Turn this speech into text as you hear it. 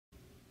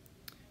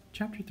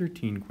Chapter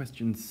 13,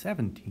 question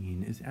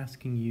 17 is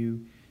asking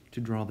you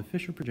to draw the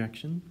Fisher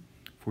projection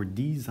for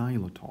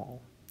D-xylitol,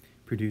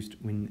 produced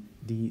when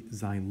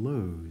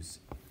D-xylose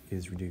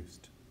is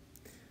reduced.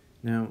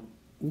 Now,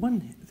 one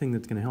thing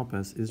that's going to help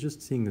us is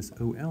just seeing this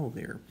OL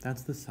there.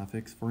 That's the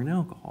suffix for an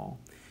alcohol.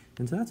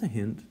 And so that's a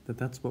hint that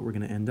that's what we're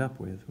going to end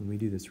up with when we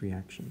do this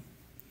reaction.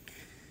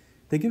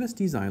 They give us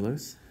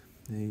D-xylose.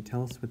 They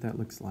tell us what that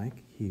looks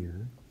like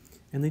here.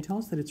 And they tell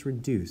us that it's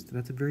reduced.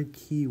 That's a very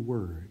key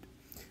word.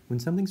 When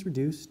something's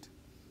reduced,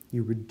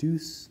 you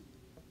reduce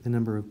the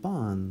number of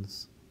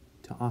bonds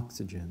to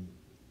oxygen.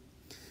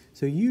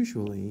 So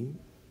usually,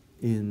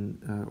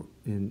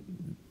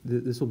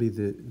 this will be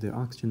the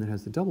oxygen that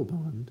has the double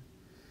bond.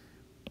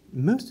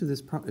 Most of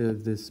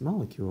this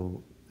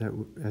molecule,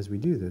 as we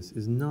do this,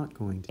 is not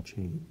going to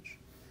change.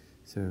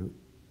 So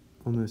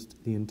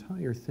almost the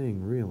entire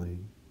thing really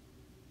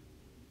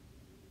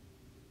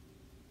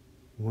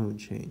won't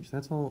change.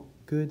 That's all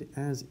good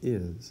as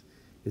is.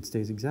 It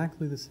stays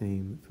exactly the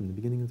same from the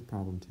beginning of the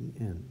problem to the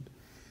end.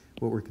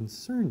 What we're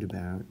concerned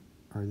about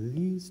are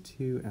these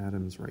two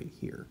atoms right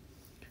here.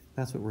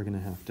 That's what we're going to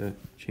have to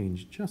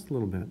change just a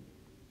little bit.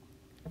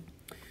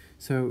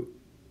 So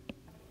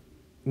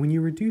when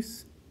you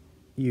reduce,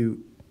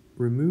 you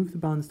remove the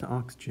bonds to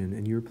oxygen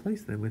and you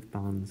replace them with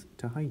bonds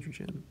to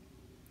hydrogen.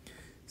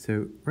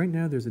 So right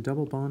now there's a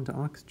double bond to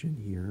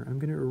oxygen here. I'm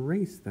going to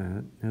erase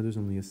that. Now there's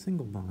only a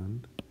single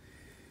bond.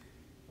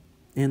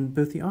 And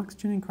both the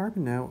oxygen and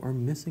carbon now are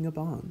missing a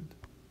bond.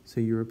 So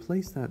you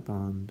replace that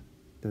bond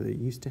that it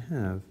used to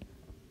have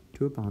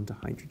to a bond to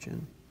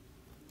hydrogen.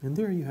 And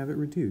there you have it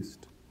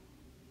reduced.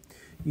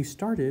 You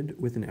started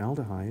with an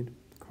aldehyde,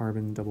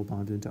 carbon double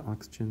bonded to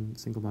oxygen,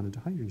 single bonded to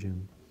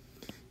hydrogen,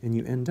 and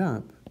you end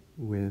up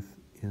with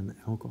an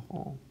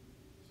alcohol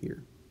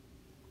here.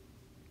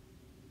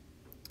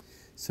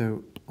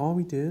 So all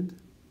we did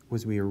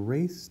was we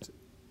erased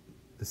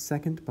the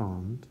second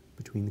bond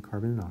between the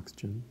carbon and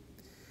oxygen,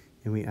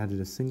 and we added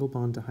a single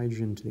bond to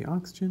hydrogen to the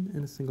oxygen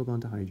and a single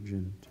bond to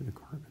hydrogen to the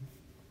carbon.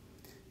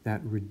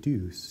 That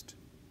reduced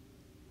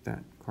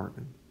that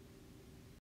carbon.